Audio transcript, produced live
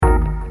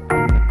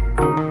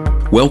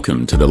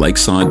Welcome to the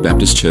Lakeside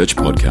Baptist Church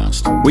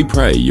podcast. We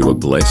pray you are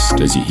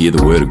blessed as you hear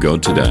the Word of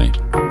God today.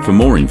 For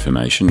more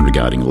information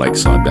regarding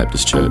Lakeside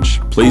Baptist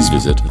Church, please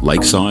visit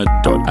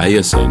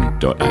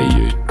lakeside.asn.au.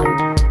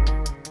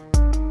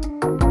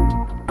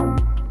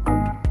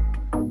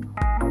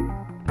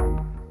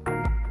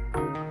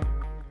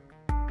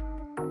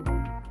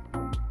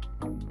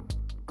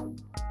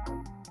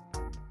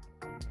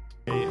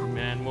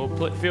 Amen. Well,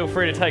 feel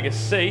free to take a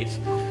seat.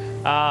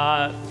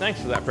 Thanks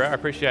for that, Brett. I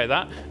appreciate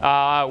that.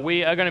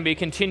 We are going to be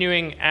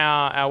continuing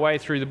our way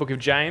through the book of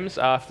James.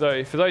 For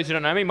those who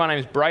don't know me, my name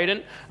is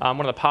Braden. I'm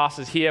one of the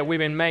pastors here. We've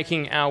been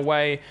making our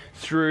way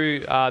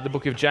through the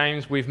book of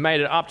James. We've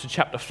made it up to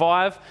chapter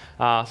 5,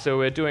 so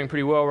we're doing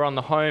pretty well. We're on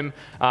the home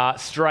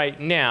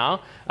straight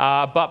now.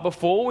 But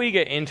before we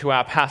get into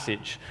our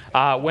passage,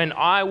 when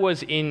I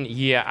was in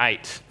year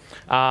 8,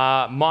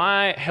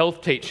 my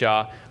health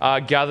teacher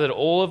gathered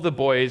all of the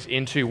boys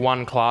into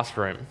one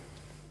classroom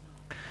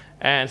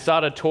and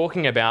started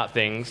talking about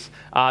things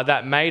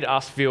that made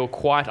us feel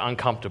quite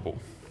uncomfortable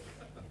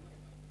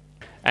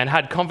and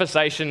had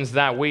conversations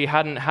that we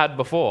hadn't had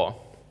before.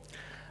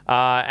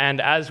 And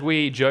as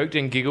we joked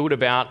and giggled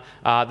about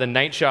the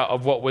nature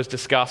of what was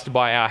discussed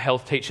by our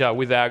health teacher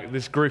with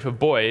this group of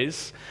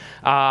boys,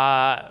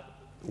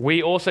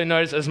 we also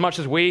noticed, as much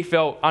as we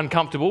felt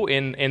uncomfortable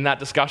in that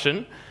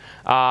discussion,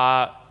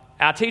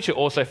 our teacher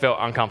also felt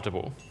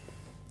uncomfortable.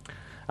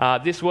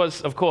 This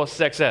was, of course,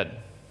 sex ed.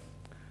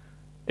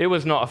 It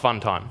was not a fun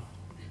time.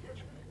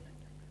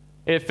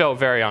 It felt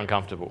very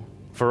uncomfortable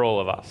for all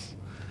of us.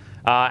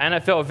 And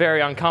it felt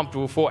very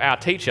uncomfortable for our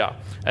teacher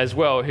as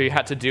well, who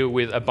had to deal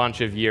with a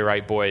bunch of year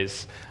 8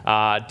 boys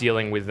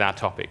dealing with that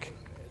topic.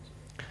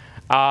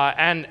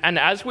 And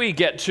as we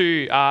get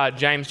to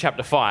James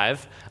chapter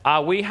 5,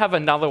 we have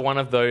another one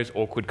of those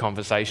awkward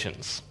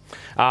conversations.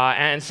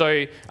 And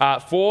so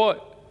for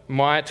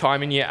my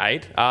time in year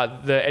 8,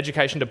 the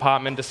education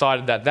department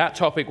decided that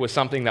topic was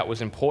something that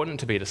was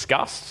important to be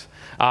discussed.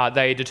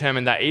 They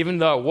determined that even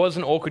though it was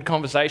an awkward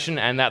conversation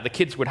and that the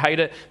kids would hate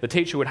it, the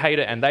teacher would hate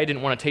it, and they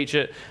didn't want to teach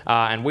it,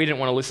 and we didn't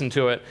want to listen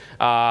to it,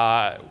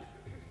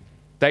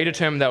 they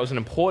determined that was an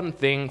important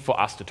thing for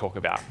us to talk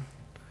about.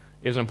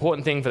 It was an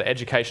important thing for the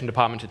education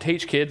department to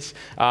teach kids,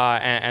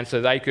 and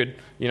so they could,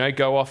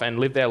 go off and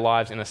live their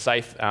lives in a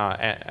safe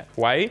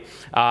way.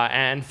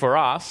 And for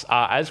us,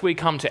 as we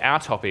come to our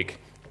topic,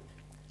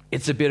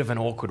 it's a bit of an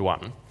awkward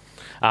one,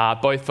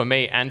 both for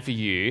me and for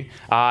you.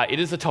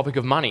 It is the topic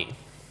of money.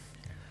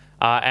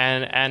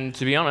 And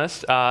to be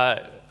honest,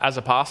 as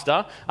a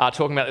pastor,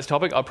 talking about this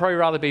topic, I'd probably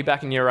rather be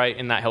back in year 8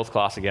 in that health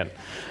class again.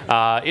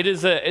 It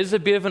is a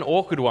bit of an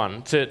awkward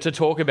one to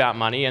talk about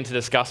money and to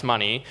discuss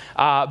money,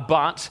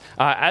 but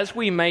as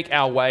we make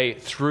our way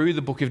through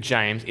the book of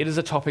James, it is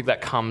a topic that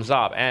comes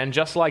up. And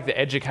just like the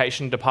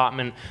education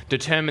department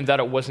determined that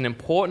it was an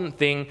important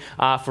thing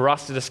for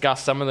us to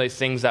discuss some of those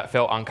things that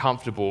felt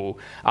uncomfortable,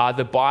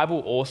 the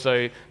Bible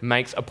also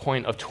makes a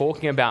point of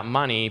talking about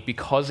money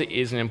because it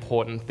is an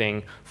important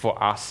thing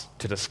for us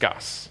to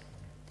discuss.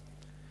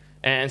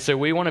 And so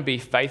we want to be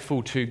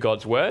faithful to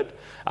God's word.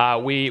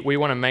 We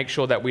want to make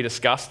sure that we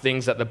discuss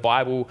things that the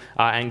Bible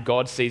and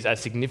God sees as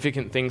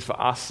significant things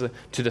for us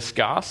to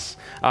discuss.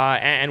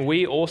 And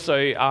we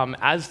also,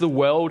 as the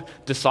world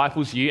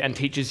disciples you and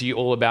teaches you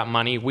all about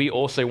money, we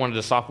also want to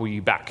disciple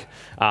you back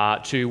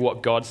to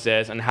what God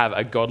says and have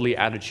a godly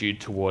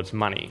attitude towards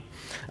money.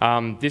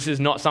 This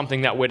is not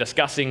something that we're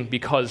discussing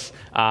because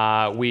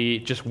we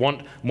just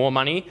want more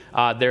money.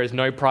 There is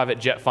no private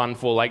jet fund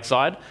for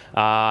Lakeside.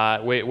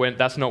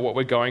 That's not what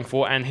we're going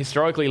for. And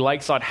historically,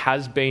 Lakeside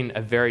has been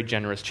a very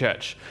generous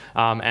church.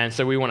 And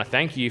so we want to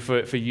thank you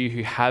for you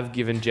who have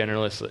given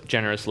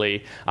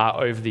generously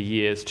over the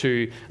years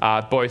to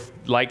both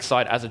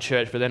Lakeside as a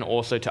church, but then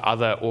also to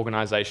other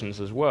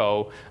organizations as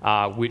well,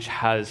 which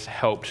has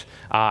helped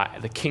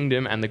the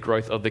kingdom and the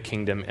growth of the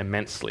kingdom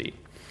immensely.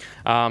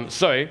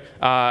 So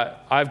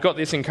I've got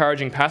this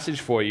encouraging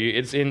passage for you.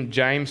 It's in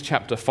James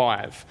chapter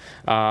 5.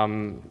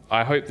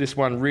 I hope this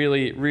one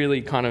really,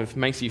 really kind of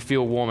makes you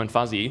feel warm and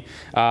fuzzy.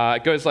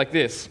 It goes like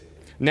this.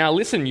 Now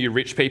listen, you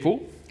rich people,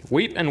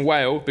 weep and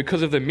wail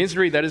because of the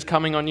misery that is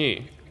coming on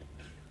you.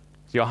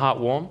 Is your heart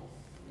warm?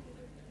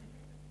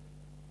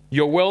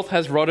 Your wealth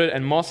has rotted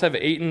and moths have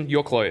eaten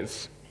your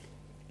clothes.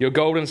 Your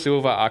gold and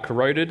silver are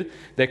corroded.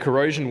 Their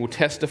corrosion will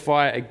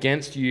testify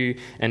against you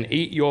and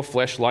eat your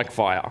flesh like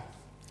fire.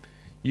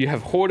 You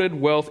have hoarded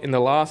wealth in the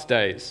last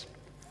days.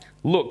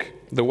 Look,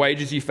 the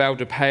wages you failed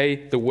to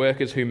pay, the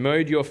workers who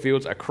mowed your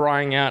fields are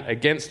crying out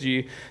against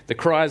you. The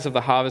cries of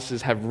the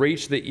harvesters have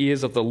reached the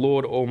ears of the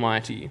Lord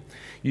Almighty.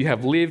 You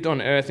have lived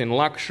on earth in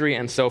luxury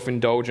and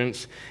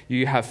self-indulgence.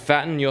 You have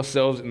fattened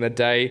yourselves in the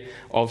day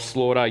of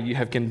slaughter. You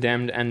have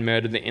condemned and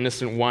murdered the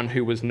innocent one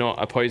who was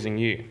not opposing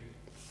you.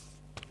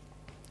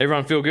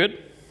 Everyone feel good?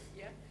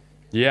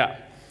 Yeah,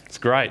 it's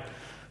great.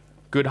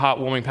 Good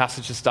heartwarming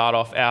passage to start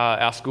off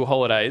our school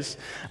holidays.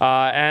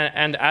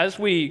 And as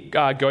we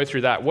go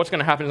through that, what's going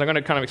to happen is I'm going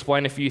to kind of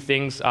explain a few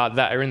things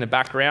that are in the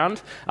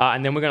background,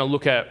 and then we're going to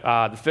look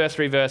at the first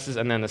 3 verses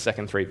and then the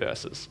second 3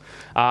 verses.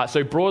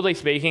 So broadly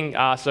speaking,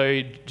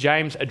 so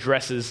James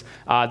addresses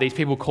these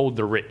people called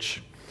the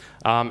rich.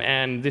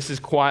 And this is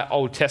quite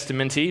Old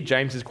Testament-y.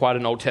 James is quite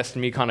an Old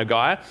Testament kind of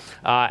guy.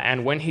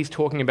 And when he's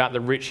talking about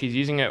the rich, he's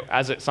using it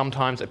as it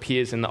sometimes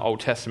appears in the Old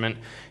Testament.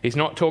 He's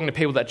not talking to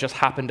people that just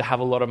happen to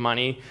have a lot of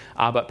money,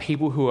 but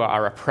people who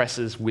are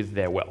oppressors with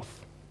their wealth.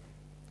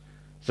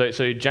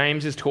 So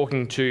James is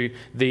talking to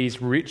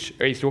these rich,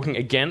 or he's talking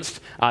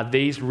against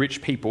these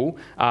rich people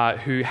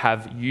who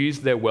have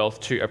used their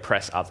wealth to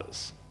oppress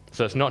others.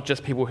 So it's not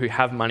just people who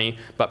have money,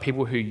 but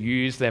people who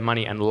use their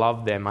money and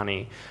love their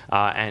money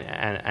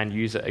and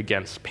use it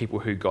against people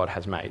who God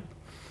has made.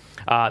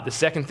 The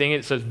second thing,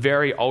 it's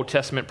very Old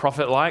Testament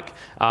prophet-like,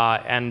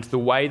 and the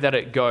way that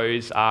it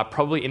goes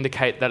probably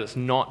indicate that it's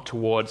not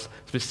towards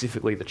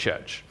specifically the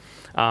church.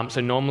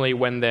 So normally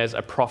when there's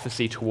a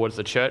prophecy towards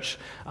the church,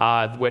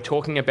 we're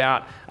talking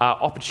about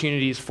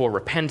opportunities for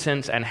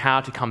repentance and how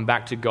to come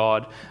back to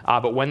God.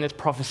 But when there's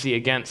prophecy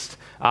against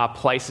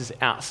places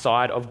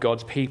outside of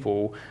God's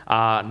people,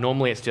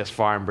 normally it's just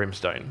fire and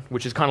brimstone,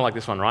 which is kind of like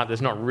this one, right?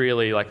 There's not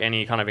really like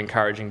any kind of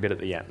encouraging bit at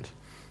the end.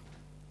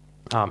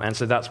 And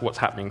so that's what's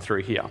happening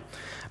through here.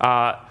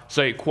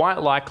 So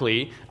quite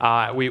likely,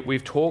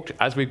 we've talked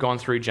as we've gone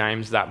through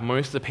James that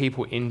most of the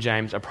people in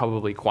James are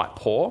probably quite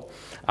poor.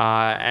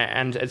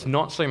 And it's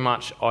not so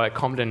much a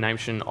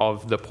condemnation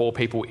of the poor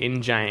people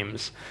in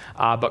James,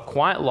 but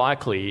quite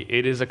likely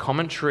it is a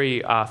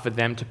commentary for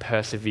them to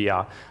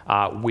persevere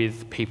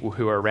with people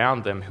who are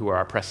around them who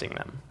are oppressing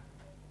them.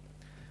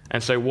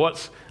 And so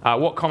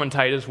what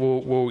commentators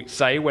will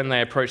say when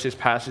they approach this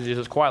passage is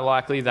it's quite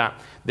likely that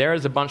there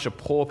is a bunch of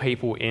poor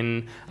people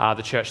in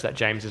the church that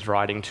James is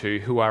writing to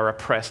who are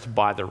oppressed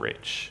by the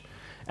rich.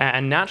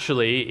 And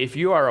naturally, if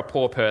you are a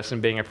poor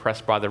person being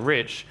oppressed by the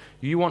rich,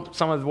 you want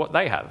some of what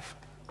they have,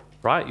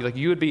 right? Like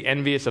you would be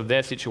envious of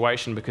their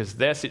situation because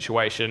their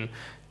situation,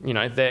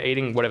 they're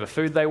eating whatever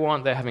food they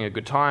want, they're having a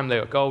good time,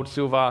 they've got gold,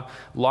 silver,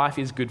 life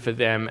is good for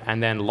them,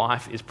 and then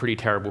life is pretty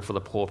terrible for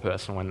the poor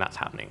person when that's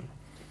happening.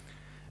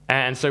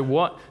 And so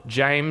what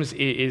James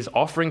is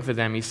offering for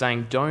them, he's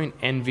saying, don't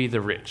envy the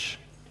rich.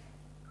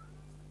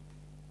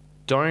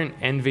 Don't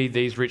envy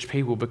these rich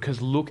people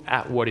because look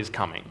at what is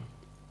coming.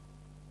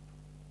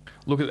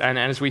 And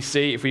as we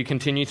see, if we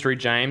continue through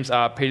James,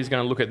 Peter's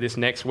going to look at this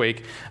next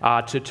week,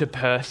 to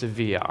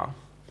persevere.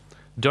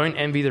 Don't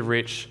envy the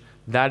rich.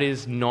 That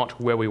is not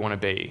where we want to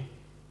be.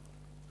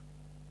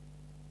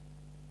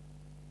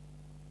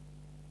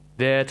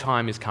 Their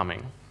time is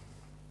coming.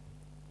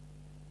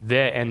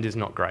 Their end is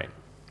not great.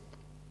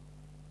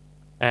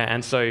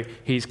 And so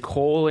he's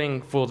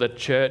calling for the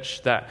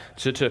church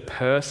to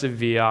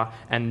persevere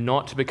and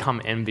not to become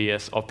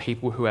envious of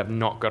people who have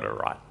not got it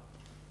right.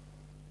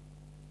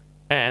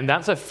 And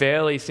that's a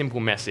fairly simple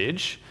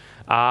message,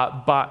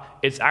 but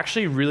it's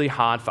actually really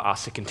hard for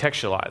us to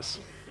contextualize.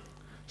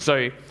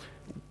 So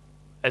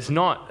it's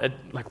not,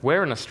 like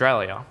we're in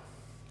Australia,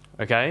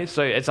 okay?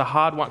 So it's a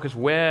hard one because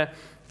we're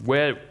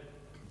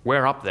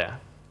up there.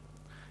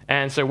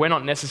 And so we're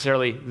not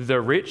necessarily the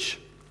rich,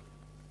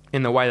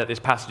 in the way that this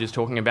passage is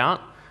talking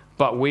about,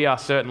 but we are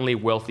certainly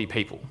wealthy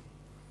people.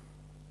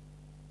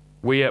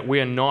 We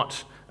are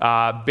not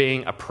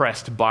being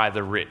oppressed by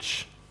the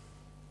rich.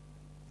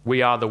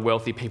 We are the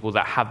wealthy people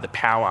that have the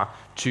power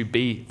to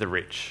be the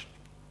rich.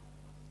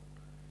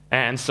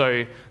 And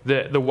so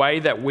the way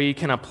that we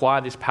can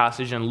apply this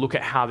passage and look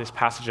at how this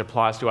passage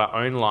applies to our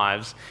own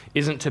lives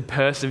isn't to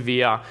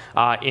persevere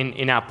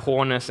in our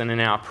poorness and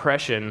in our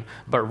oppression,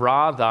 but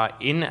rather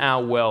in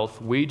our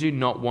wealth, we do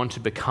not want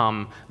to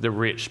become the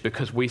rich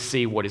because we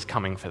see what is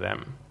coming for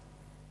them.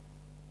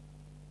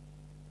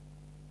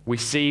 We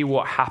see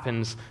what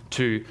happens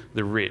to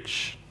the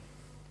rich.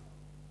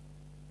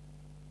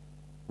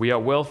 We are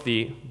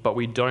wealthy, but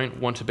we don't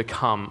want to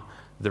become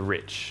the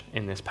rich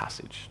in this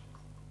passage.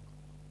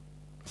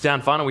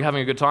 Sound fun? Are we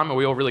having a good time? Are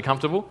we all really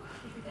comfortable?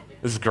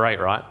 This is great,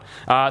 right?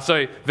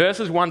 So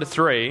verses 1 to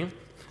 3,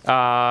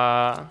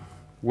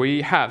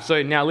 we have.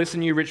 So now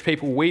listen, you rich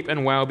people, weep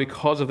and wail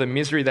because of the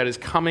misery that is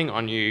coming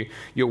on you.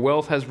 Your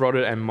wealth has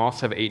rotted and moths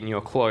have eaten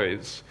your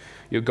clothes.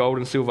 Your gold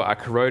and silver are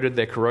corroded.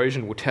 Their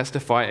corrosion will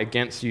testify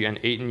against you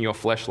and eaten your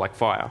flesh like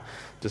fire.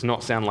 Does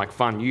not sound like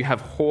fun. You have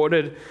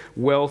hoarded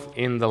wealth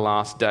in the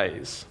last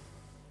days.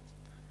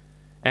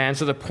 And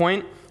so the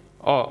point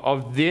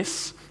of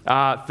this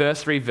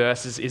first 3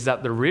 verses is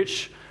that the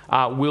rich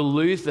will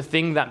lose the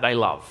thing that they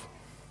love.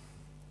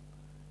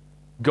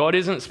 God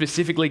isn't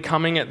specifically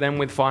coming at them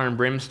with fire and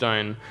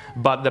brimstone,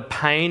 but the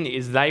pain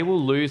is they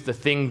will lose the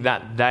thing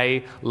that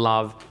they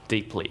love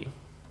deeply.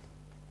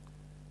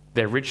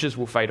 Their riches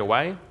will fade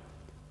away.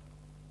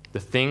 The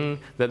thing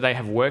that they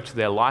have worked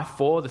their life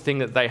for, the thing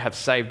that they have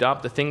saved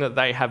up, the thing that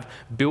they have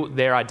built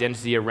their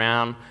identity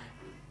around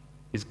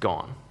is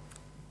gone.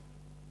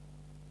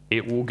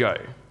 It will go.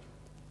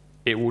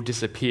 It will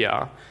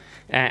disappear.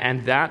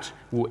 and that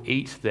will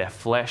eat their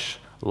flesh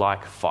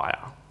like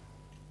fire.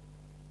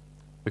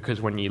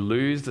 Because when you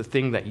lose the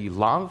thing that you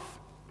love,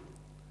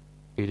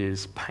 it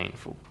is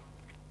painful.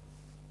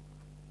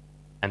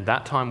 And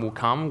that time will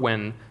come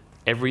when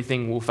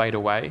everything will fade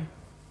away,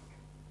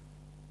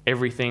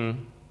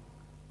 everything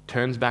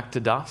turns back to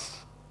dust,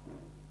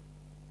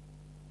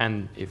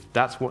 and if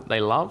that's what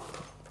they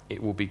love,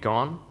 it will be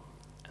gone,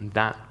 and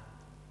that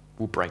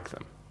will break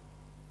them.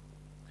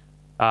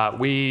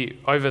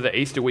 Over the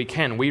Easter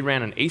weekend, we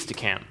ran an Easter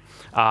camp.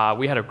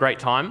 We had a great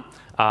time.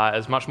 It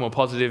was much more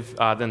positive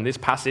than this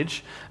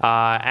passage.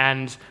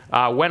 And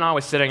when I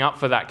was setting up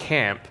for that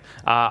camp,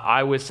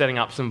 I was setting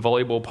up some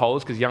volleyball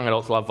poles because young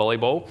adults love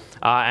volleyball.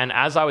 And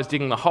as I was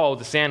digging the hole,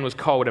 the sand was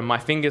cold and my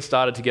fingers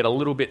started to get a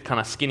little bit kind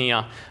of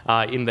skinnier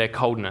in their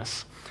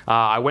coldness.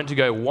 I went to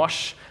go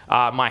wash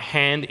my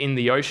hand in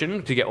the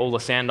ocean to get all the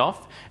sand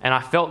off, and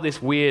I felt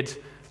this weird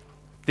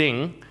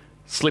thing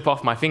slip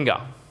off my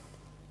finger.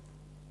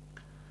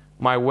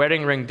 My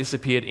wedding ring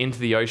disappeared into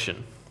the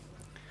ocean.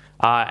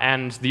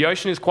 And the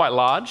ocean is quite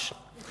large.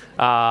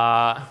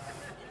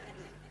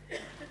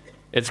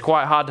 It's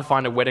quite hard to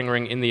find a wedding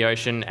ring in the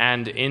ocean,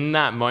 and in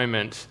that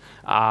moment,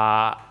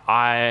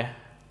 I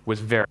was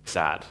very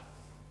sad.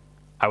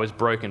 I was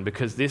broken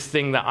because this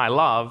thing that I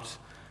loved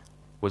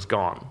was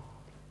gone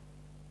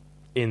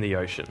in the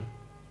ocean.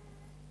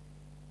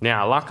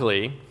 Now,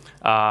 luckily,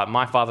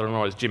 my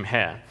father-in-law is Jim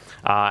Hare,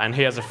 and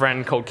he has a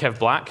friend called Kev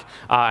Black,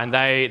 and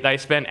they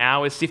spent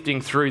hours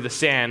sifting through the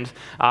sand,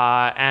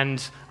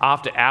 and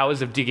after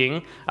hours of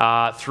digging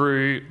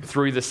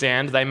through the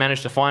sand, they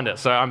managed to find it.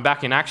 So I'm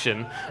back in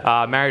action,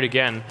 married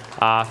again,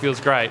 feels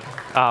great,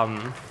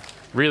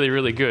 really,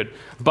 really good.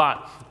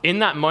 But in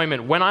that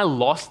moment, when I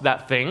lost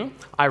that thing,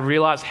 I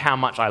realized how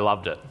much I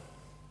loved it,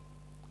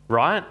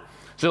 right?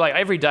 So like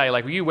every day,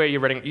 like you wear your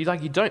wedding, you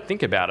don't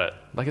think about it.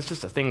 Like it's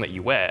just a thing that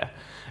you wear.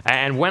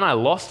 And when I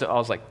lost it, I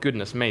was like,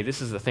 goodness me,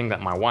 this is the thing that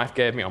my wife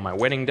gave me on my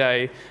wedding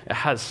day. It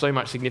has so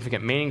much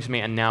significant meaning to me,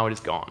 and now it is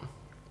gone.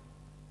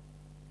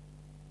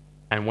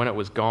 And when it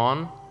was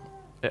gone,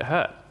 it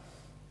hurt.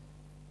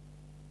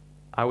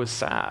 I was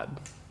sad.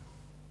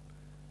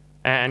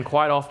 And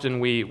quite often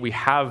we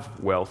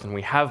have wealth and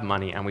we have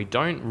money, and we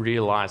don't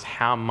realize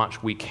how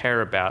much we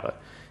care about it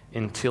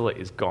until it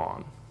is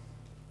gone.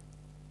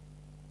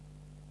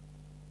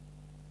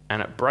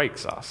 And it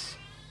breaks us.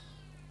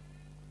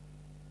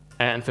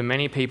 And for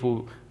many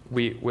people,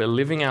 we're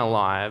living our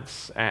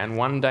lives, and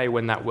one day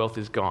when that wealth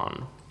is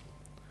gone,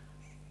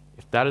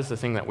 if that is the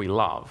thing that we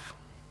love,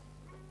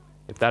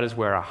 if that is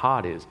where our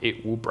heart is,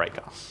 it will break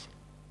us.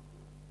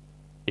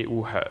 It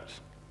will hurt.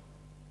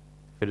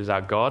 If it is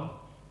our God,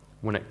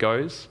 when it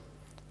goes,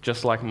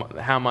 just like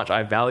how much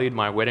I valued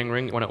my wedding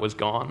ring when it was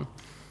gone,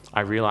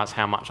 I realized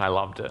how much I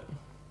loved it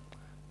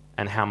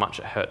and how much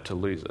it hurt to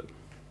lose it.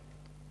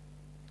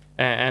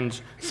 And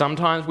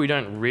sometimes we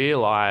don't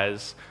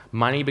realize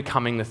money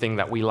becoming the thing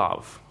that we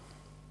love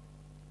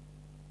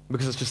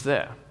because it's just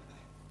there.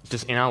 It's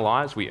just in our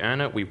lives. We earn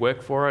it, we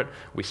work for it,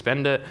 we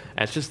spend it,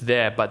 and it's just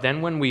there. But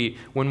then when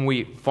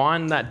we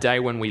find that day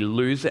when we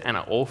lose it and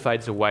it all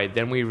fades away,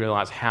 then we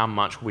realize how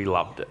much we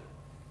loved it.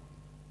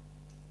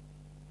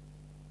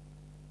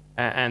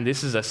 And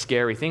this is a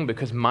scary thing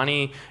because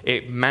money,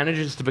 it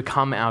manages to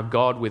become our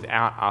God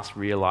without us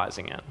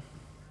realizing it.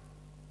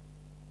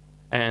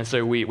 And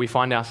so we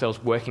find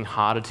ourselves working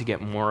harder to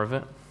get more of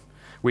it.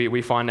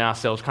 We find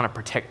ourselves kind of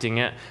protecting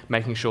it,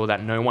 making sure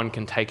that no one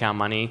can take our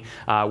money.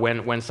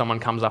 When someone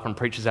comes up and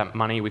preaches that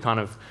money, we kind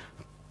of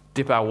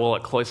dip our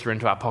wallet closer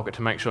into our pocket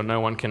to make sure no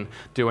one can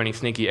do any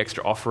sneaky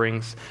extra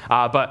offerings.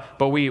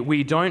 But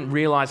we don't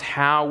realize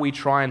how we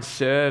try and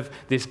serve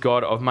this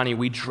God of money.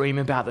 We dream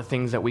about the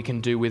things that we can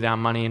do with our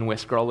money, and we're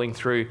scrolling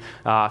through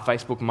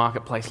Facebook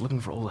Marketplace looking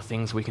for all the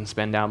things we can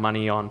spend our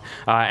money on.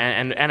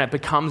 And it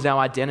becomes our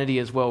identity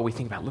as well. We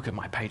think about, look at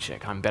my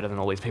paycheck. I'm better than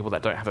all these people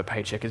that don't have a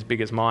paycheck as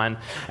big as mine.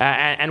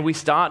 And we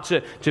start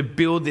to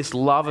build this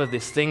love of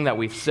this thing that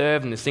we've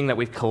served and this thing that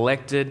we've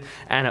collected,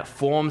 and it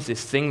forms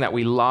this thing that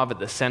we love at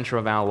the center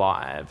of our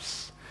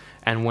lives.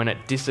 And when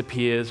it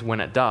disappears,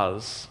 when it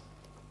does,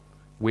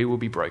 we will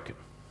be broken.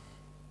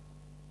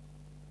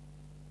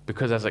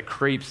 Because as it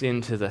creeps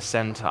into the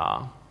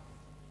center,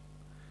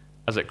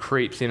 as it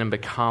creeps in and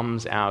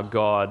becomes our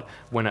God,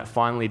 when it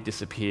finally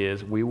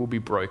disappears, we will be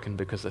broken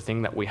because the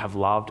thing that we have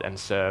loved and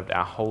served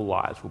our whole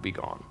lives will be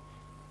gone.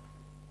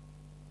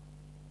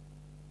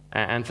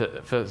 And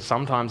for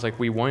sometimes, like,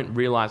 we won't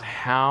realize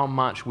how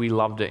much we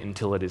loved it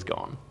until it is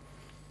gone.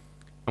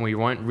 And we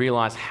won't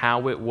realize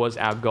how it was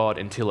our God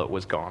until it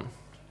was gone.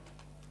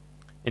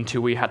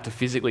 Until we had to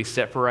physically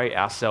separate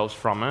ourselves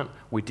from it,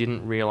 we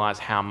didn't realize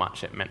how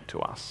much it meant to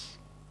us.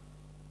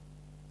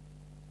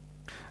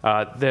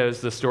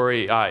 There's the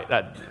story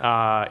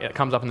that it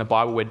comes up in the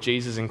Bible where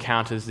Jesus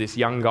encounters this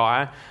young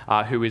guy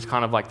who is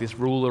kind of like this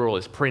ruler or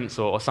this prince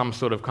or some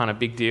sort of kind of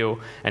big deal,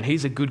 and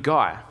he's a good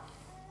guy.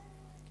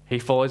 He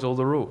follows all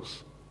the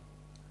rules.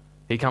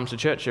 He comes to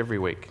church every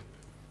week.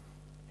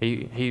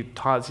 He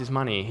tithes his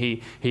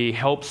money. He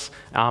helps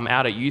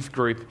out at youth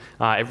group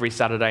every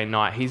Saturday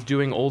night. He's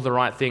doing all the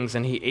right things,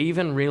 and he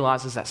even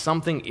realizes that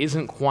something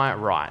isn't quite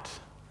right.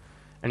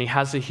 And he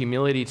has the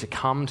humility to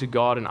come to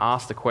God and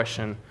ask the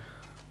question,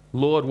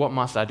 Lord, what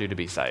must I do to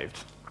be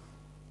saved?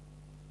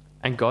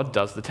 And God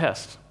does the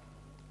test.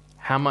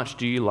 How much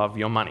do you love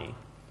your money?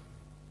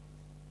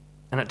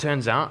 And it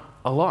turns out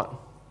a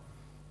lot.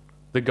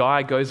 The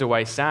guy goes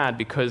away sad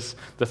because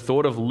the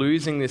thought of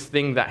losing this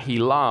thing that he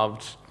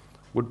loved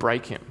would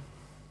break him.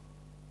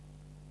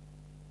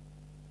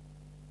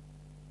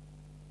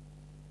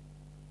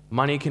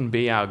 Money can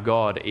be our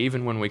God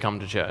even when we come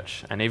to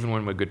church, and even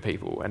when we're good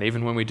people, and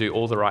even when we do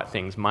all the right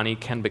things. Money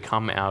can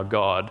become our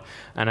God,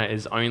 and it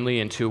is only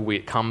until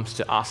it comes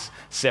to us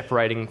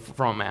separating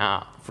from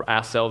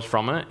ourselves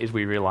from it is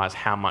we realize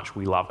how much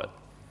we love it.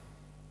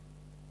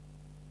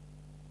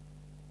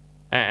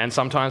 And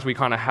sometimes we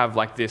kind of have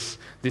like this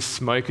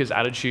smoker's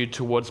attitude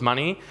towards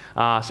money.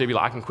 So you'd be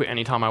like, I can quit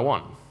anytime I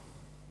want.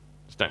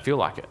 Just don't feel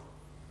like it.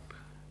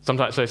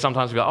 Sometimes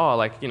we go, oh,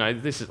 like,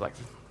 this is like,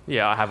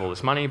 yeah, I have all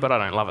this money, but I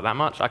don't love it that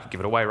much. I could give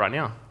it away right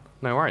now.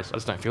 No worries. I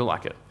just don't feel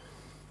like it.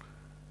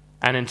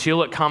 And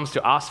until it comes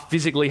to us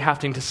physically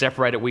having to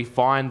separate it, we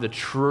find the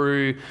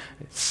true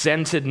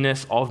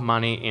centeredness of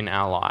money in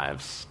our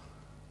lives.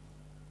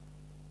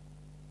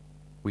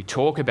 We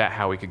talk about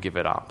how we could give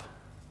it up.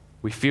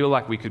 We feel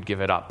like we could give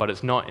it up, but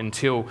it's not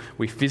until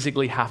we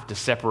physically have to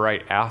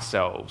separate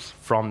ourselves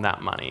from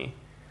that money.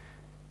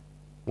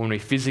 When we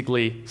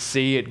physically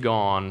see it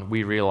gone,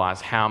 we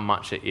realize how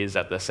much it is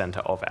at the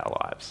center of our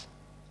lives.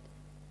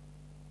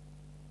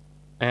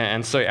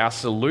 And so our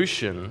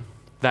solution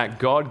that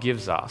God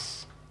gives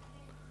us,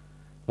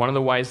 one of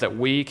the ways that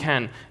we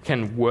can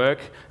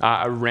work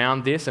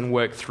around this and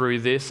work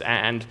through this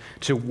and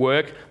to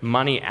work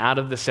money out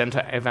of the center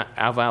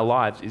of our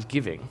lives is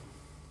giving.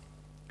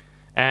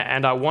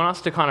 And I want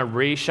us to kind of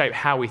reshape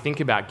how we think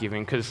about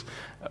giving, because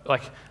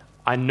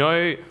I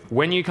know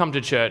when you come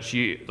to church,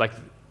 you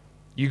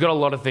got a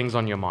lot of things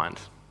on your mind.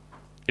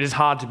 It is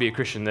hard to be a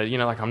Christian. That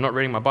I'm not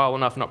reading my Bible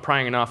enough, I'm not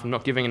praying enough, I'm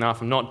not giving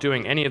enough, I'm not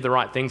doing any of the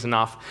right things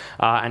enough.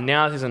 And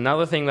now there's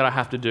another thing that I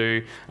have to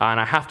do, and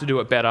I have to do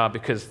it better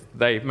because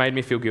they made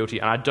me feel guilty.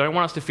 And I don't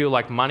want us to feel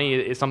like money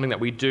is something that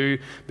we do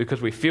because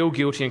we feel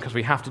guilty and because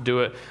we have to do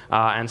it.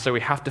 And so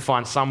we have to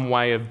find some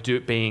way of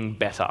being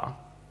better.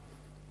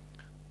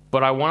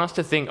 But I want us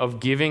to think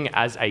of giving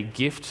as a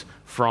gift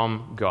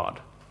from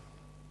God.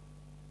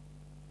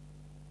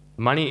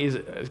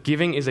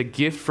 Giving is a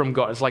gift from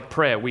God. It's like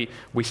prayer. We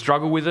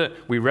struggle with it,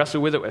 we wrestle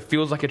with it, it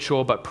feels like a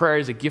chore, but prayer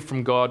is a gift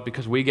from God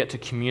because we get to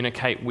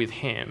communicate with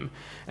Him.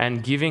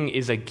 And giving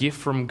is a gift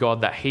from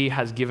God that He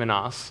has given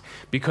us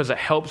because it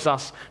helps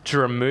us to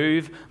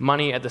remove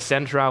money at the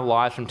center of our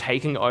lives from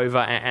taking over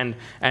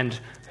and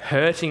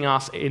hurting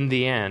us in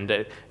the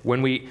end.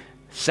 When we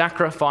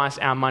sacrifice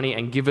our money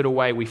and give it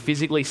away, we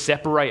physically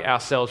separate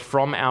ourselves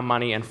from our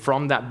money and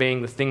from that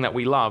being the thing that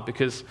we love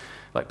because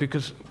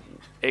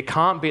it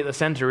can't be at the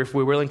center if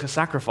we're willing to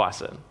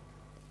sacrifice it.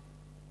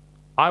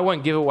 I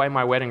won't give away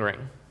my wedding ring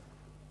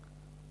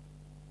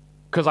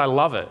because I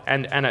love it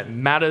and it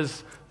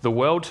matters the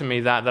world to me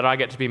that I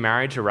get to be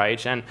married to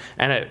Rach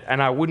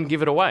and I wouldn't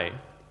give it away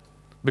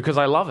because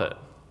I love it.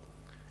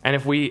 And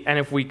if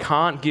we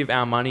can't give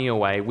our money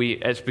away,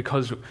 it's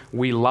because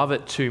we love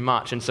it too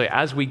much. And so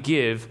as we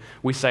give,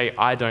 we say,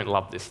 I don't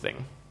love this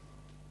thing.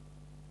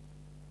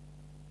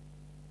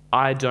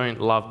 I don't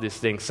love this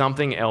thing.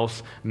 Something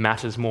else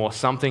matters more.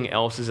 Something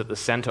else is at the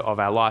center of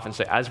our life. And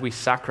so as we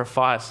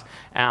sacrifice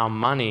our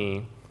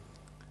money,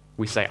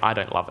 we say, I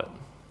don't love it.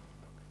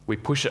 We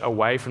push it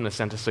away from the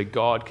center so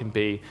God can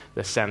be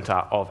the center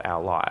of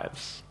our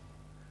lives.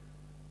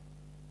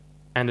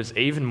 And it's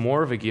even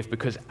more of a gift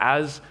because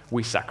as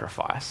we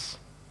sacrifice,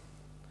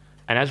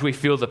 and as we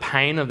feel the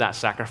pain of that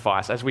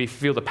sacrifice, as we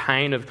feel the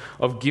pain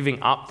of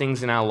giving up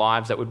things in our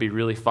lives that would be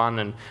really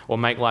fun or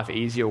make life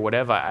easier or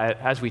whatever,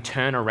 as we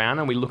turn around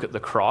and we look at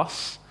the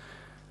cross,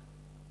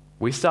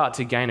 we start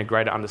to gain a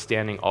greater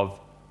understanding of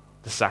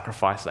the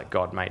sacrifice that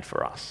God made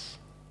for us.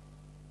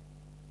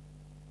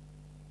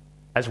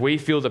 As we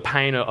feel the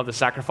pain of the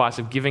sacrifice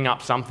of giving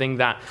up something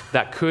that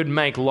could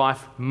make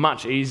life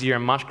much easier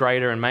and much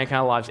greater and make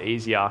our lives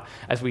easier,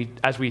 as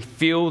we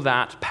feel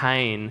that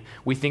pain,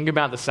 we think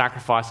about the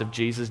sacrifice of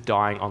Jesus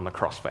dying on the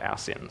cross for our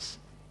sins.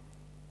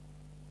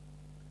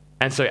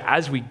 And so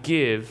as we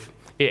give,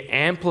 it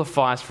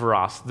amplifies for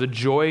us the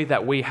joy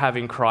that we have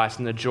in Christ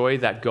and the joy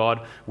that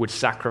God would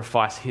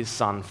sacrifice His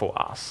Son for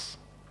us.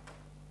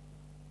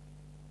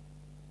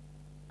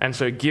 And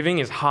so giving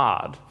is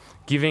hard.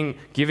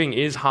 Giving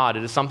is hard.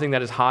 It is something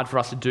that is hard for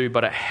us to do,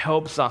 but it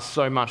helps us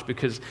so much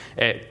because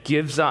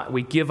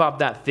we give up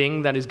that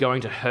thing that is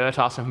going to hurt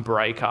us and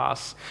break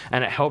us,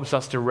 and it helps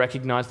us to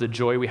recognize the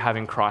joy we have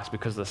in Christ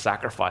because of the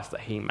sacrifice that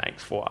He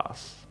makes for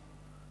us.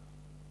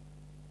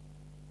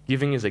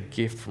 Giving is a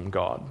gift from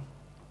God.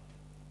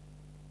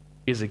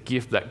 It is a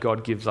gift that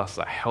God gives us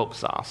that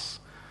helps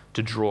us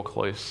to draw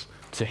close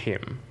to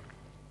Him.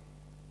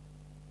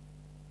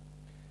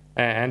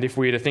 And if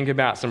we were to think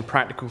about some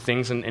practical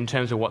things in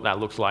terms of what that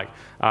looks like,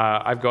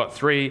 I've got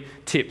 3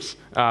 tips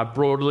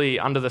broadly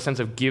under the sense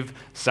of give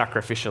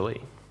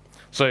sacrificially.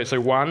 So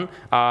one,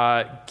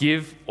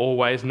 give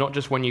always, not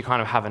just when you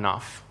kind of have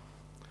enough.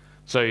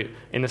 So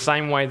in the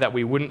same way that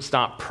we wouldn't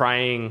start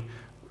praying,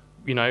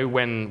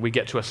 when we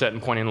get to a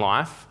certain point in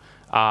life,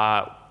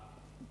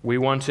 we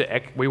want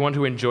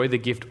to enjoy the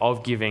gift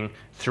of giving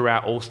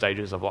throughout all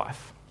stages of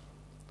life.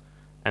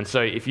 And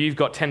so if you've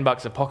got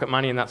 $10 of pocket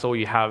money and that's all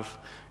you have,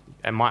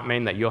 it might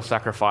mean that you're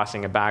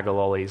sacrificing a bag of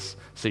lollies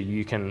so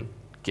you can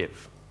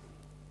give.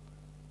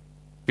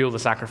 Feel the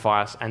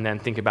sacrifice and then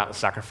think about the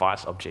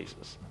sacrifice of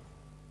Jesus.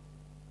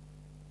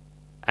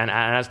 And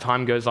as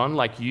time goes on,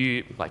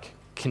 you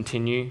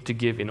continue to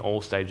give in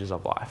all stages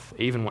of life,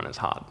 even when it's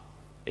hard,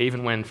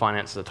 even when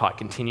finances are tight.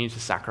 Continue to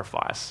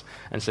sacrifice,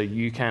 and so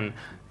you can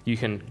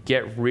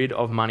get rid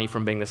of money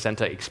from being the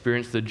center,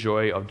 experience the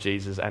joy of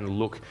Jesus, and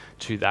look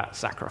to that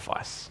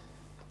sacrifice.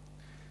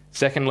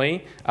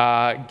 Secondly,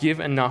 give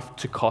enough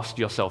to cost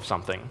yourself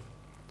something.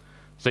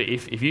 So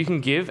if you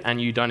can give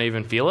and you don't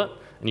even feel it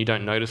and you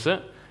don't notice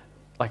it,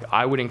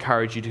 I would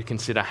encourage you to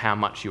consider how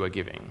much you are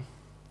giving.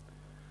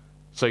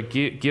 So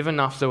give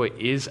enough so it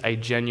is a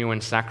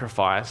genuine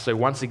sacrifice. So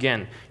once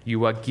again,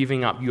 you are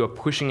giving up, you are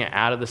pushing it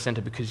out of the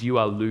center because you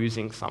are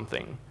losing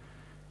something.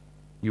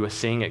 You are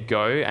seeing it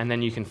go, and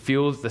then you can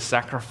feel the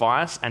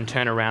sacrifice and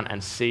turn around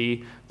and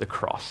see the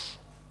cross.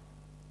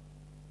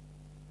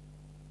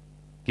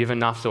 Give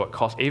enough so it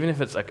costs, even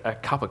if it's a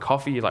cup of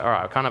coffee, you're like, all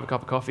right, I can't have a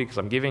cup of coffee because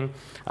I'm giving,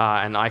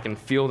 and I can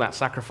feel that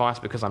sacrifice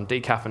because I'm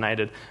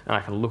decaffeinated, and I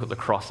can look at the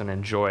cross and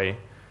enjoy.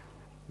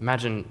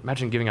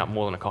 Imagine giving up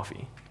more than a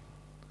coffee.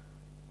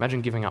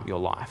 Imagine giving up your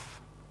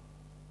life.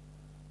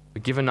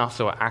 But give enough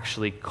so it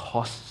actually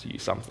costs you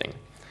something.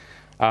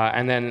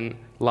 And then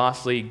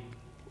lastly,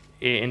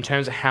 in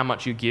terms of how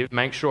much you give,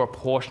 make sure a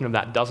portion of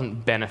that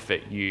doesn't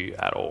benefit you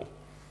at all.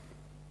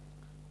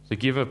 So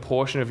give a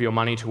portion of your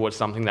money towards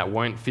something that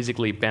won't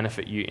physically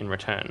benefit you in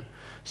return.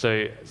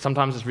 So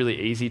sometimes it's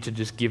really easy to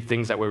just give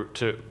things that we're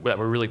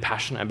really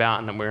passionate about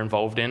and that we're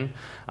involved in.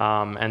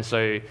 And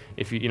so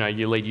if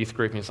you lead youth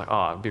group and it's like,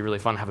 oh, it'd be really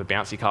fun to have a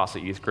bouncy castle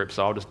at youth group,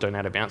 so I'll just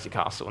donate a bouncy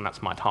castle and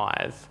that's my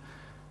tithe.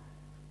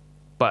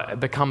 But it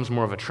becomes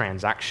more of a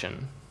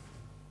transaction,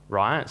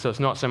 right? So it's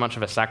not so much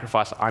of a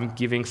sacrifice. I'm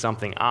giving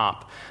something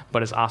up,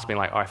 but it's us being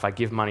like, oh, if I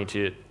give money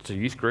to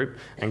youth group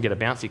and get a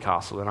bouncy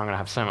castle, then I'm going to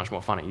have so much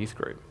more fun at youth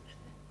group.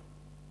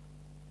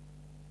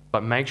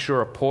 But make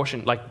sure a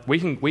portion, we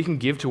can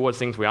give towards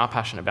things we are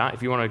passionate about.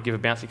 If you want to give a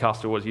bouncy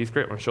castle towards youth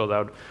group, I'm sure they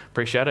would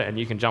appreciate it, and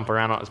you can jump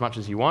around on it as much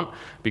as you want.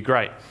 It'd be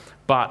great.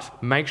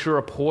 But make sure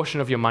a portion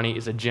of your money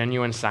is a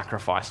genuine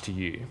sacrifice to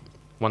you,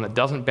 one that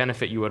doesn't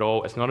benefit you at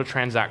all. It's not a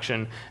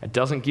transaction. It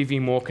doesn't give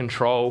you more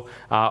control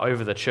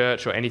over the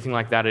church or anything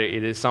like that.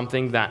 It is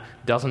something that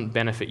doesn't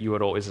benefit you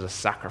at all. It's a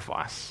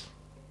sacrifice.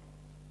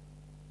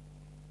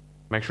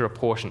 Make sure a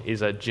portion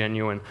is a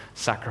genuine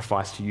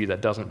sacrifice to you that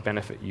doesn't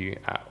benefit you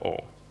at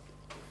all.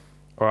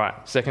 All right,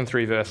 second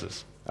 3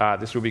 verses.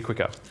 This will be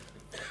quicker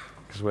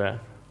because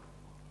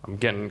I'm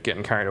getting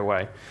carried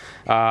away.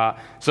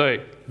 So,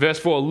 verse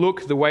 4,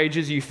 look, the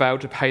wages you failed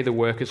to pay the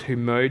workers who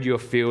mowed your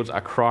fields are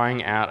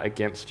crying out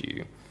against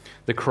you.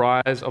 The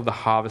cries of the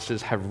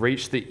harvesters have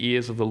reached the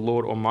ears of the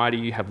Lord Almighty.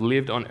 You have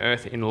lived on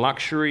earth in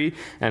luxury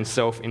and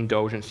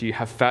self-indulgence. You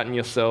have fattened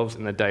yourselves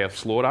in the day of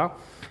slaughter.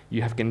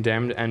 You have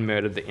condemned and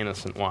murdered the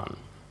innocent one.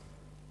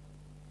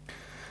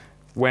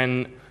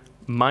 When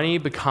money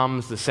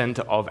becomes the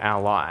center of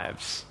our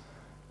lives,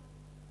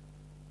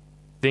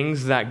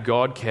 things that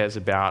God cares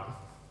about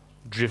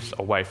drifts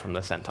away from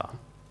the center.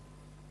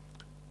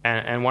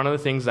 And one of the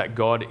things that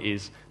God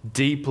is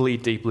deeply,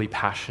 deeply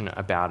passionate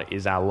about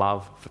is our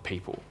love for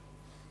people.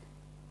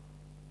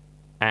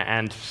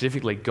 And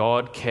specifically,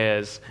 God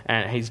cares,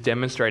 and he's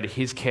demonstrated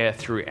his care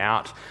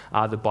throughout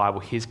the Bible,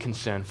 his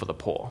concern for the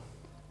poor.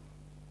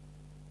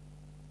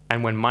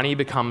 And when money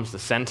becomes the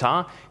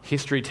center,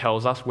 history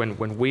tells us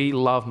when we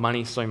love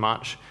money so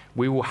much,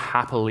 we will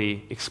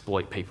happily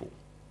exploit people.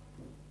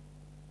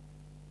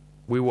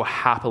 We will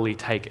happily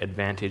take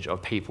advantage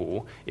of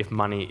people if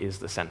money is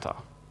the center.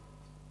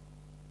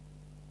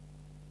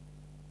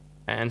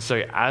 And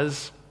so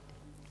as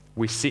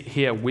we sit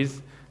here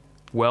with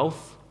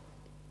wealth,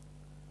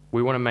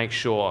 we want to make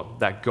sure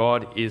that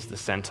God is the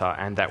center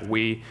and that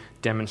we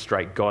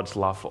demonstrate God's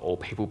love for all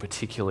people,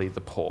 particularly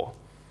the poor,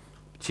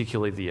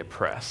 particularly the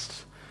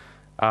oppressed.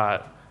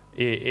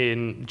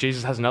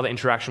 Jesus has another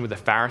interaction with the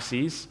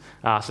Pharisees.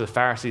 So the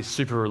Pharisees,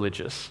 super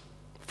religious,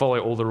 follow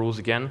all the rules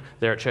again.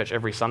 They're at church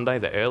every Sunday,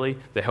 they're early,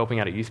 they're helping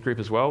out at youth group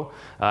as well,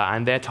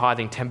 and they're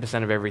tithing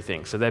 10% of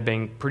everything, so they're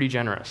being pretty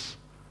generous.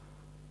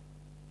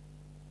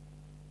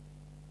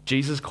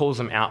 Jesus calls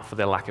them out for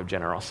their lack of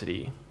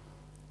generosity.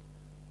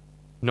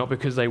 Not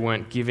because they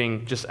weren't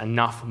giving just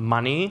enough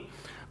money,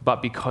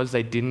 but because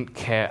they didn't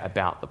care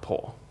about the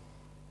poor.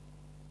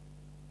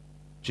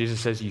 Jesus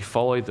says, you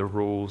follow the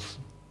rules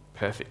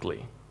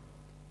perfectly,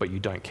 but you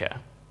don't care.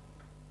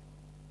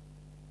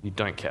 You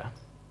don't care.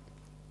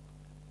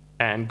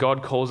 And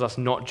God calls us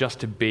not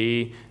just to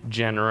be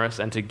generous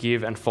and to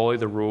give and follow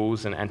the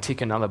rules and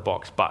tick another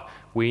box, but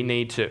we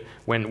need to,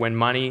 when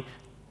money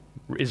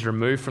is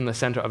removed from the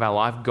center of our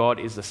life, God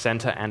is the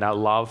center, and our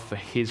love for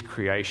his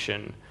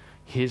creation,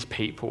 his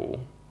people,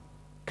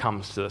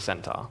 comes to the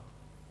center.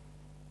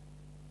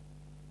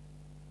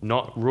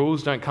 Not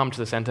rules don't come to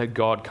the center,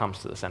 God comes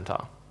to the center.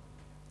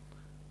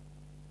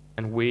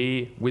 And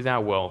we, with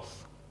our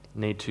wealth,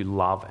 need to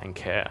love and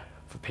care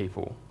for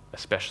people,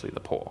 especially the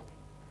poor.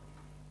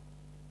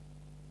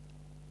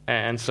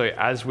 And so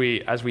as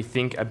we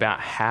think about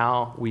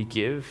how we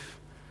give,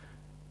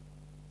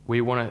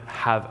 we want to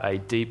have a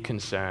deep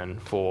concern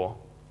for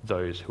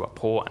those who are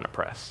poor and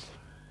oppressed.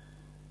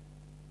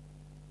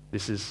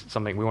 This is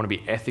something we want to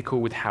be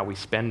ethical with how we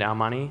spend our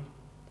money,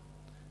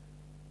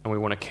 and we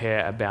want to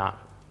care about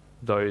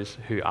those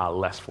who are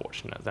less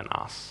fortunate than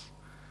us.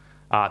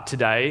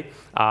 Today,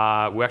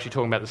 we're actually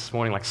talking about this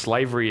morning, like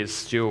slavery is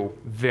still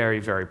very,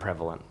 very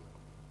prevalent.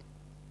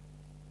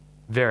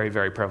 Very,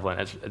 very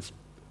prevalent.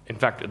 In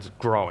fact, it's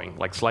growing.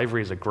 Like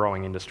slavery is a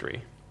growing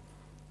industry.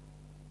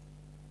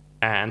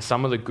 And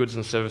some of the goods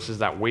and services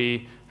that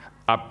we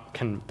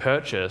can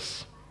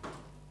purchase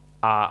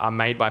are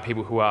made by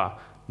people who are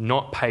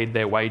not paid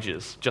their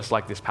wages, just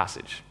like this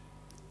passage.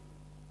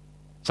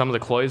 Some of the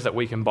clothes that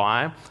we can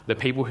buy, the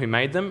people who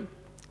made them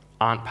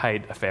aren't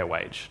paid a fair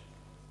wage.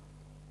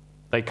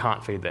 They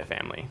can't feed their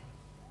family.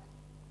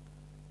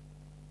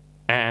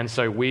 And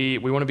so we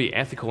want to be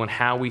ethical in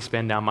how we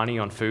spend our money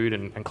on food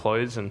and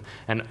clothes and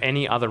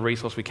any other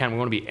resource we can. We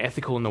want to be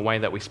ethical in the way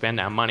that we spend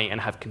our money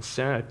and have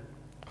concern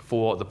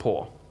for the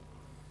poor.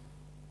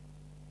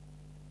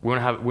 We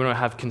want to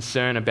have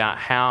concern about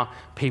how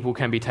people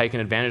can be taken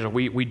advantage of.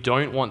 We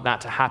don't want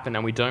that to happen,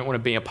 and we don't want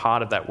to be a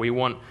part of that. We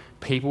want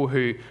people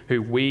who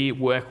we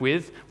work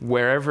with,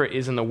 wherever it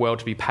is in the world,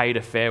 to be paid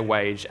a fair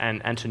wage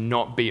and to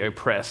not be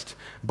oppressed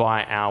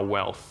by our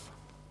wealth.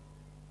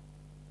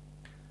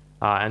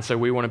 And so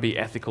we want to be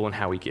ethical in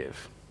how we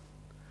give.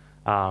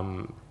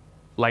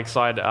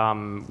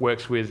 Lakeside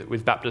works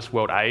with Baptist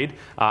World Aid,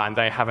 and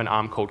they have an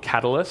arm called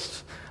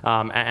Catalyst,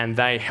 and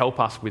they help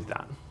us with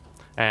that.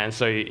 And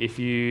so if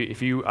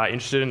you are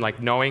interested in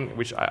knowing,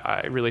 which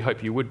I really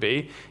hope you would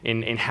be,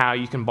 in how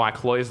you can buy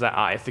clothes that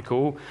are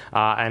ethical,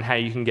 and how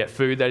you can get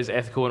food that is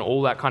ethical and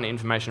all that kind of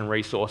information and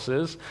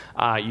resources,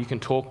 you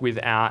can talk with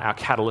our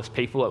Catalyst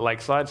people at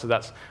Lakeside. So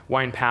that's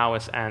Wayne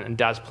Powers and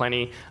Daz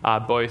Plenty,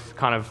 both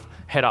kind of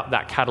head up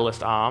that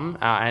Catalyst arm,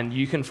 and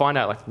you can find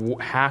out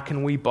how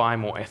can we buy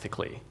more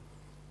ethically?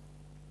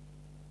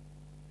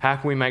 How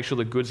can we make sure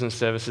the goods and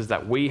services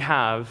that we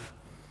have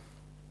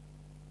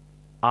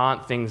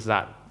aren't things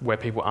where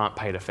people aren't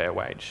paid a fair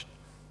wage?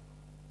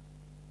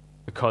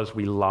 Because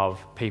we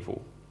love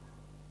people.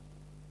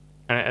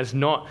 And it's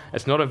not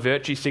a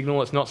virtue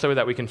signal. It's not so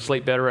that we can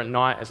sleep better at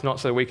night. It's not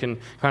so we can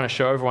kind of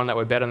show everyone that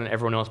we're better than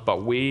everyone else,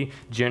 but we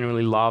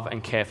genuinely love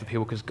and care for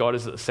people because God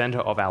is at the center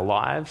of our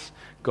lives.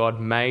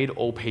 God made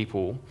all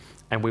people,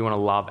 and we want to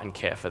love and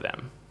care for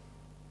them.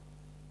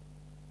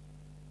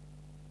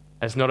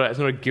 It's not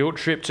a guilt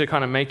trip to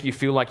kind of make you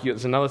feel like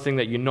it's another thing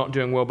that you're not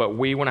doing well, but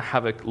we want to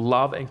have a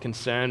love and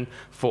concern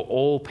for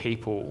all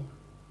people.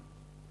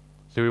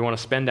 So we want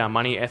to spend our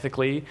money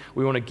ethically.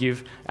 We want to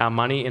give our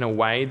money in a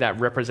way that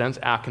represents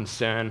our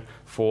concern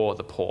for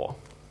the poor.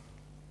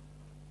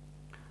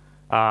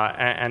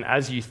 And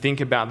as you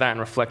think about that and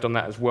reflect on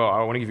that as well,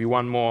 I want to give you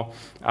one more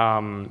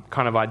kind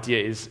of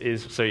idea.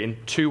 Is so in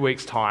 2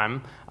 weeks'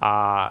 time,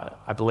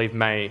 I believe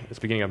May, it's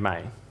the beginning of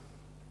May.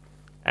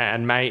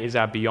 And May is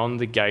our Beyond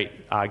the Gate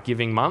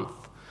giving month.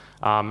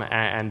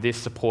 And this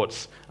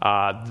supports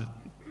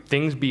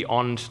things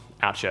beyond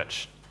our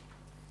church.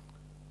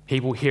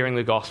 People hearing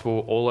the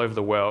gospel all over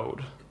the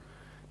world.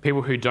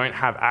 People who don't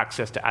have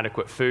access to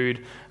adequate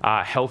food,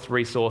 health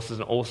resources,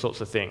 and all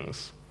sorts of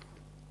things.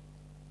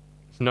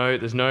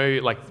 There's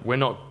no we're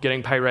not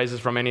getting pay raises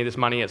from any of this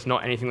money. It's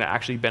not anything that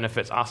actually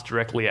benefits us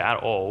directly at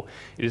all.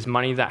 It is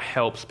money that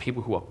helps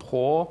people who are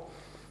poor,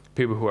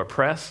 people who are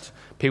oppressed,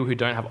 people who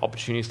don't have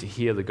opportunities to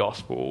hear the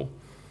gospel.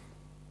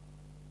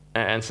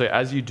 And so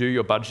as you do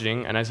your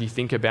budgeting and as you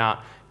think about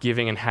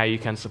giving and how you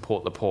can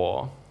support the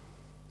poor,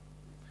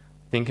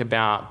 think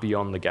about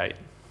Beyond the Gate.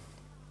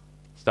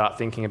 Start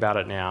thinking about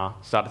it now.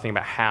 Start to think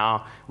about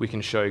how we can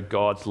show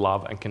God's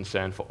love and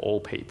concern for all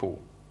people.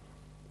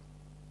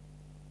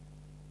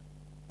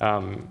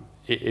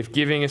 If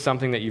giving is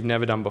something that you've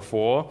never done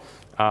before,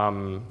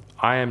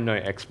 I am no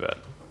expert.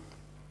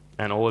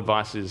 And all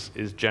advice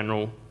is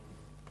general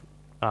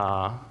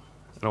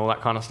and all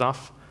that kind of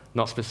stuff.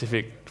 Not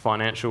specific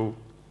financial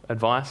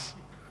advice.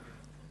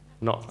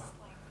 Not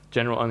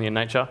general only in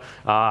nature.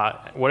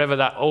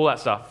 All that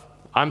stuff.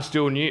 I'm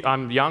still new,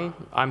 I'm young,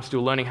 I'm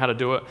still learning how to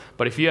do it.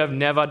 But if you have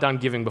never done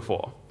giving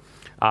before,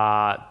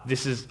 I'm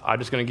just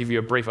going to give you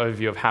a brief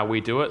overview of how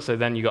we do it, so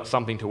then you've got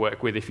something to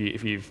work with if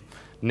you've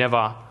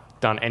never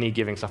done any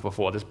giving stuff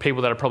before. There's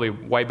people that are probably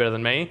way better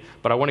than me,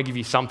 but I want to give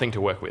you something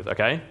to work with,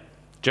 okay?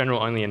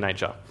 General only in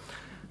nature.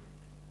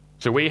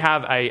 So we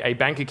have a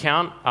bank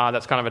account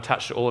that's kind of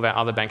attached to all of our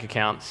other bank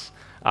accounts.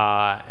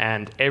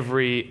 and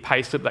every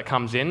pay slip that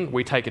comes in,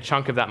 we take a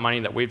chunk of that money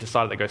that we've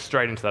decided that goes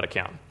straight into that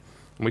account.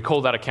 And we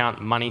call that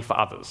account Money for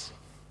Others.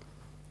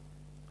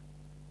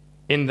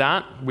 In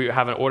that, we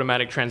have an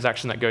automatic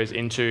transaction that goes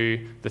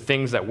into the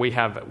things that we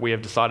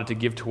have decided to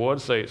give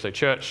towards, so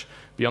church,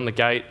 Beyond the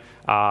Gate,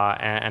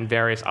 and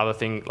various other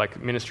things like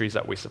ministries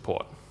that we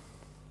support.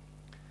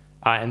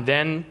 And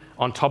then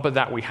on top of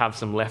that, we have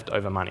some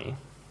leftover money.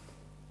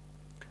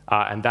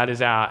 And that is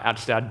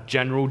just our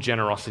general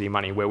generosity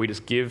money, where we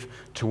just give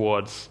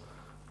towards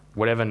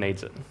whatever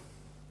needs it.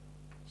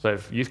 So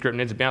if youth group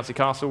needs a bouncy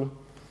castle,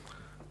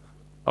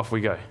 off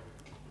we go.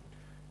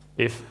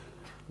 If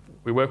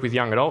we work with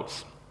young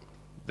adults,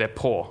 they're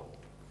poor.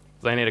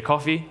 They need a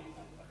coffee,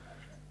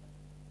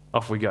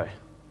 off we go.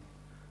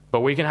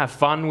 But we can have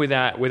fun with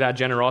our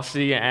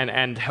generosity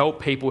and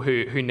help people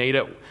who need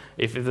it.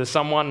 If there's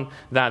someone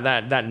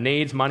that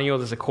needs money, or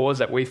there's a cause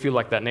that we feel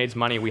like that needs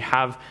money, we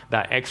have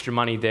that extra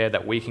money there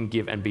that we can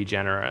give and be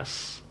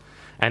generous.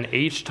 And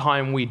each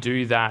time we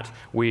do that,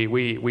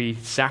 we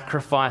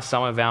sacrifice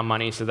some of our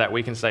money so that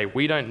we can say,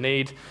 we don't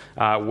need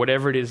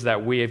whatever it is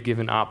that we have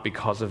given up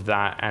because of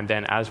that. And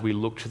then as we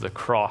look to the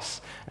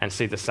cross and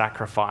see the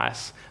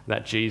sacrifice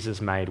that Jesus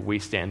made, we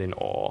stand in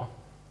awe.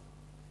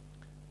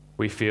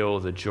 We feel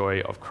the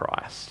joy of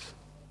Christ.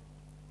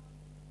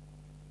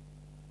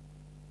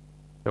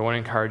 I want to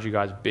encourage you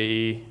guys,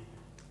 be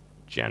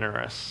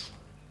generous.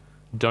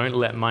 Don't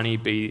let money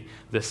be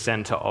the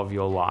center of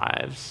your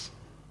lives.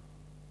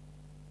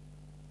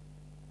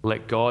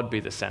 Let God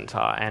be the center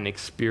and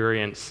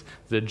experience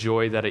the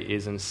joy that it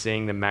is in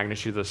seeing the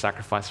magnitude of the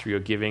sacrifice through your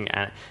giving,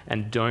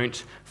 and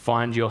don't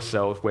find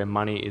yourself where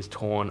money is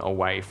torn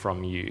away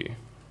from you.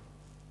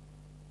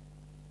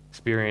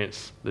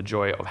 Experience the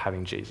joy of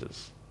having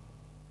Jesus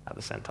at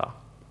the center.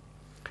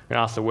 I'm going to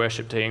ask the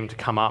worship team to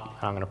come up,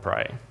 and I'm going to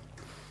pray.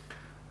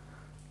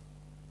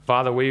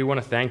 Father, we want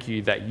to thank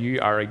you that you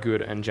are a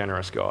good and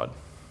generous God.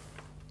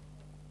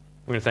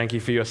 We want to thank you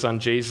for your son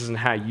Jesus and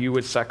how you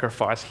would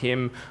sacrifice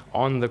him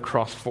on the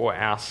cross for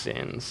our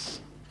sins.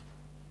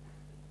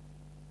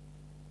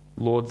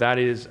 Lord, that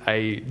is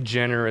a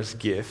generous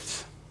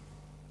gift,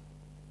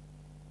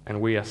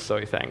 and we are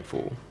so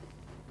thankful.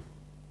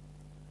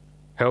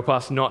 Help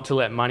us not to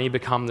let money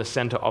become the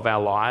center of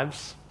our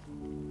lives.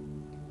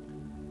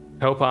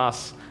 Help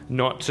us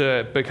not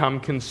to become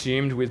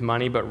consumed with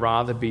money, but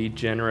rather be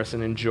generous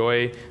and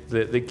enjoy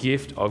the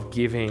gift of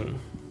giving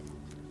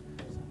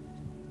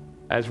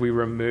as we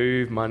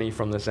remove money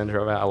from the center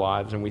of our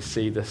lives and we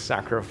see the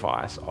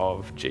sacrifice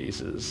of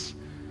Jesus.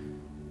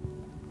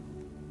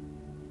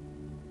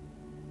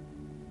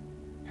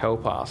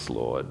 Help us,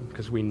 Lord,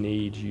 because we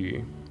need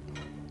you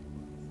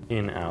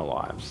in our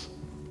lives.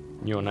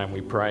 In your name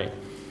we pray.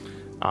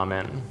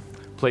 Amen.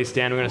 Please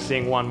stand. We're going to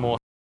sing one more